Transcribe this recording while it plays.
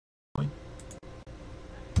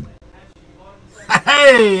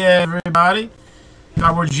Hey, everybody.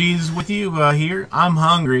 Cowboy Jesus with you here. I'm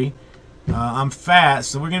hungry. I'm fat,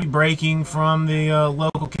 so we're going to be breaking from the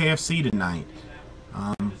local KFC tonight.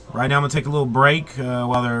 Right now, I'm going to take a little break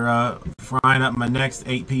while they're frying up my next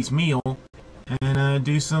 8-piece meal and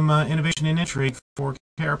do some innovation and intrigue for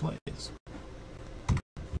krplays.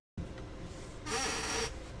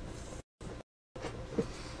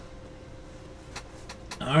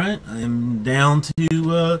 Alright, I'm down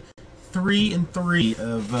to 3 and 3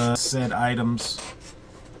 of said items.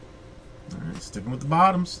 Alright, sticking with the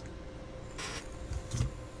bottoms.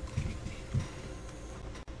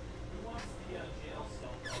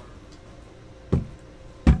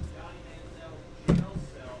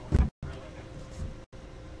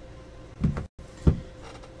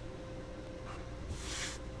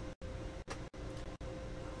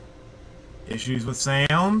 Issues with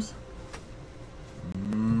sound?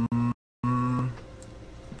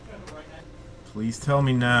 Please tell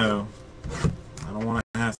me no. I don't want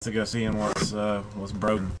to have to go seeing what's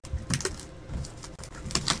broken.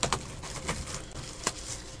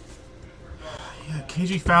 Yeah,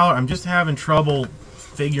 KG Fowler, I'm just having trouble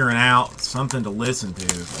figuring out something to listen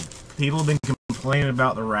to. Like, people have been complaining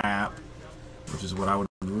about the rap, which is what I would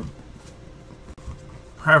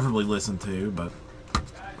preferably listen to, but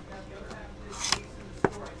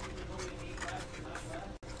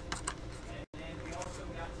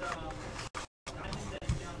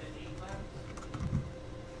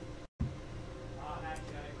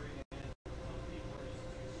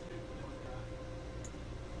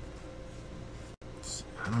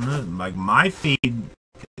I don't know, like my feed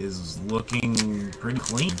is looking pretty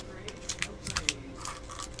clean.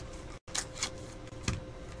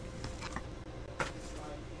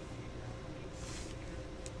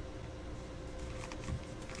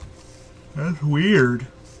 That's weird.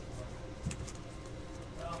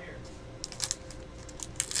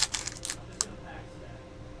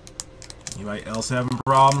 Anybody else having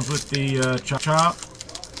problems with the chop?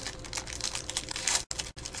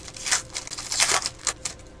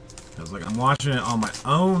 Because like I'm watching it on my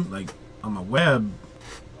own, like on my web,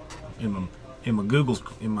 in my Google's,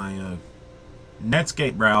 in my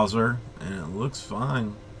Netscape browser, and it looks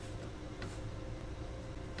fine.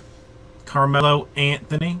 Carmelo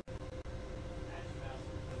Anthony.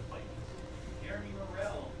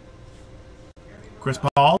 Chris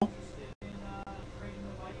Paul.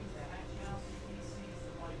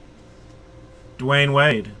 Dwayne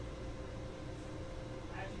Wade.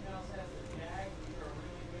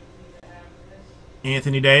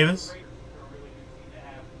 Anthony Davis.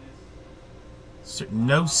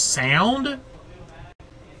 No sound?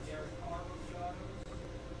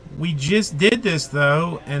 We just did this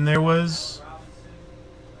though, and there was...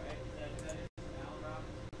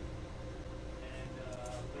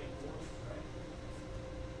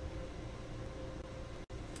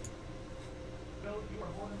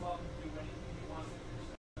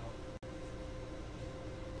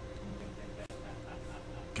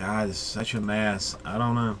 God, it's such a mess. I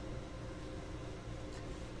don't know.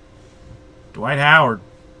 Dwight Howard.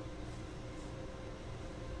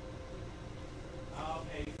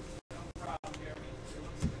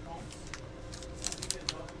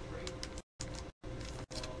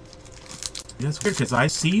 That's weird because I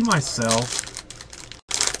see myself.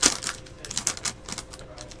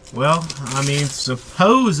 Well, I mean,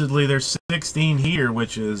 supposedly there's 16 here,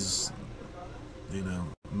 which is, you know,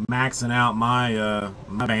 maxing out my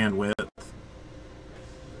my bandwidth.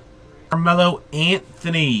 Carmelo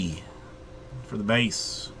Anthony for the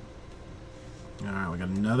base. All right, we got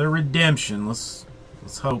another redemption. Let's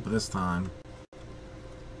hope this time.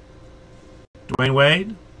 Dwayne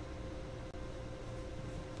Wade.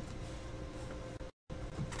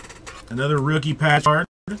 Another rookie patch card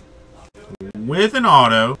with an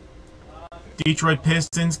auto. Detroit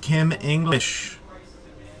Pistons, Kim English.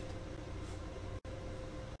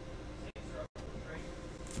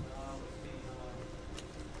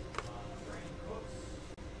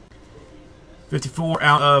 $54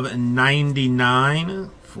 out of 99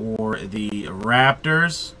 for the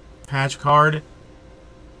Raptors. Patch card,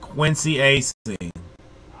 Quincy AC.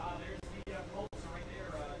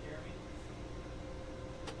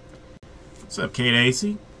 What's up, Kate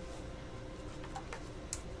AC?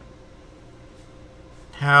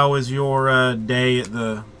 How was your day at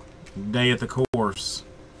the course?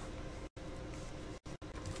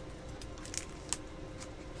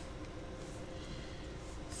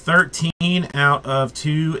 $13 out of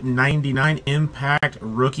 299 impact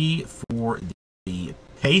rookie for the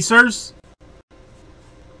Pacers.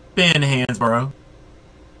 Ben Hansborough.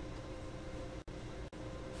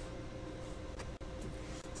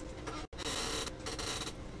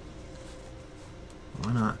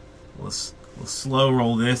 We'll slow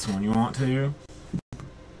roll this one. You want to?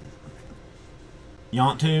 You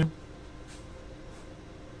want to?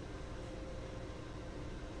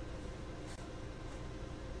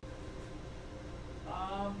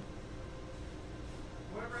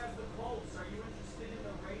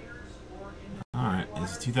 Alright,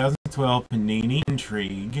 it's 2012 Panini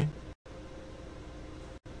Intrigue.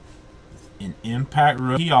 An Impact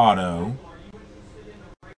Rookie Auto.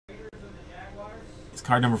 It's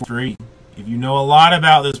card number 3. If you know a lot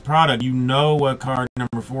about this product, you know what card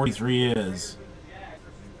number 43 is.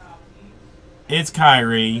 It's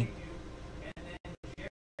Kyrie.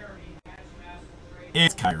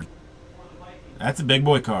 It's Kyrie. That's a big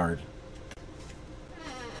boy card.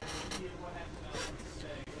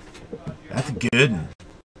 That's a good one.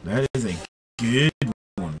 That is a good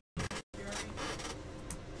one.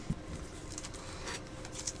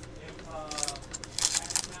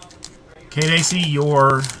 KDC,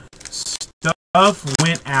 your stuff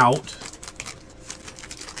went out.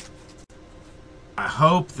 I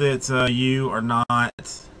hope that you are not,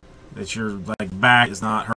 that your back is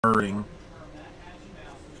not hurting.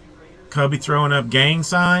 Kobe throwing up gang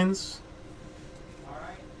signs.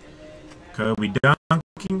 Kobe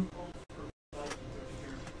dunking.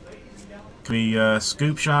 Kobe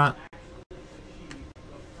scoop shot.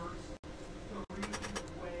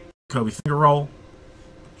 Kobe finger roll.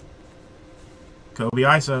 Kobe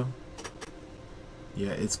ISO.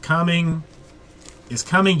 Yeah, it's coming. It's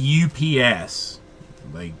coming UPS.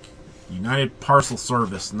 Like United Parcel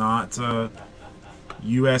Service, not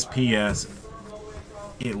USPS.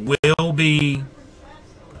 It will be.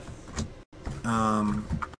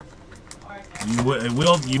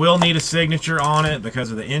 You will need a signature on it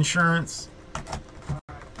because of the insurance,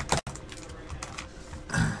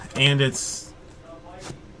 and it's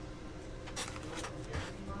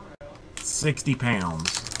 60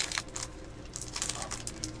 pounds.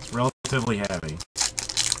 It's relatively heavy.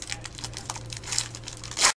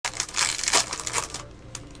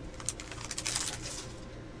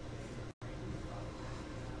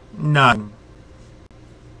 None.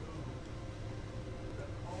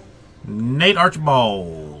 Nate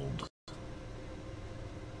Archibald.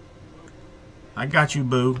 I got you,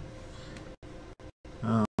 boo.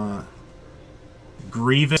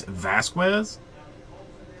 Grievous Vasquez.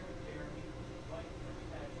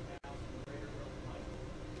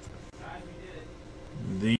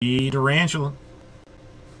 The Tarantula.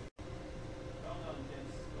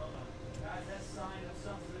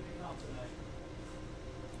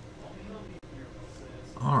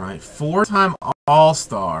 Alright, 4-time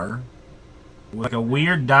All-Star with like a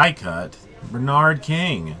weird die cut, Bernard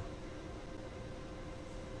King.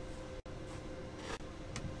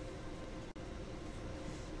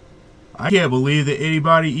 I can't believe that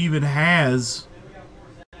anybody even has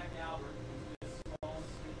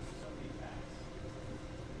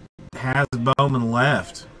Bowman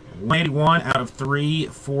left. 181 out of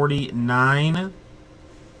 349.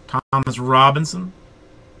 Thomas Robinson.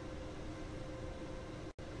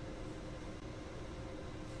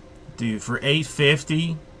 Dude, for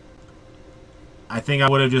 $850, I think I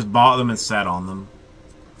would have just bought them and sat on them.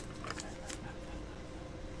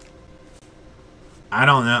 I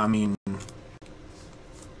don't know. I mean,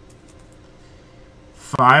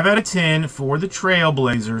 5 out of 10 for the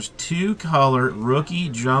Trailblazers. 2-color rookie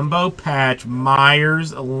jumbo patch,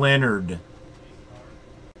 Myers Leonard.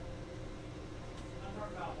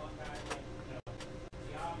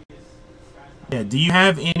 Yeah, do you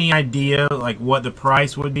have any idea like what the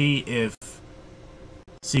price would be if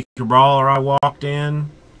Seeker Brawler I walked in?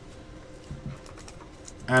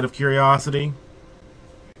 Out of curiosity.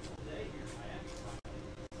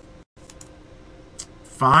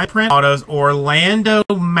 5 print autos. Orlando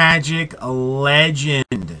Magic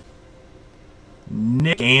legend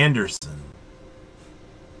Nick Anderson.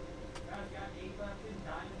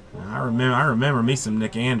 I remember me some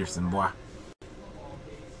Nick Anderson, boy.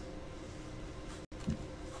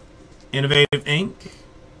 Innovative Inc.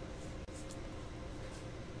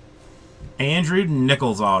 Andrew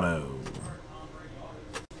Nichols auto.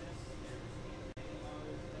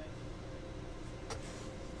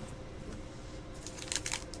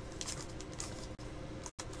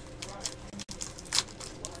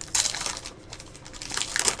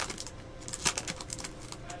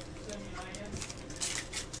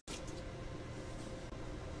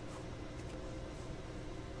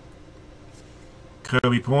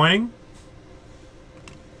 Kobe pointing.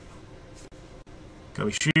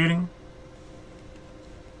 Kobe shooting.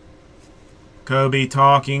 Kobe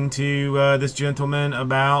talking to this gentleman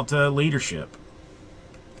about leadership.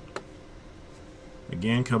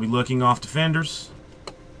 Again, Kobe looking off defenders.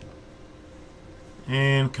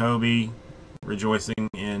 And Kobe rejoicing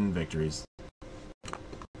in victories.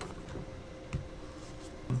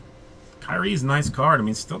 Kyrie's a nice card. I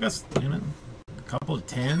mean, still got, you know, a couple of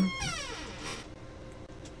 10.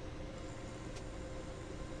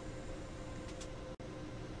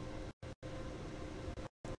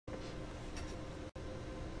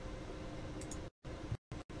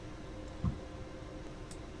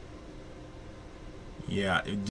 Yeah,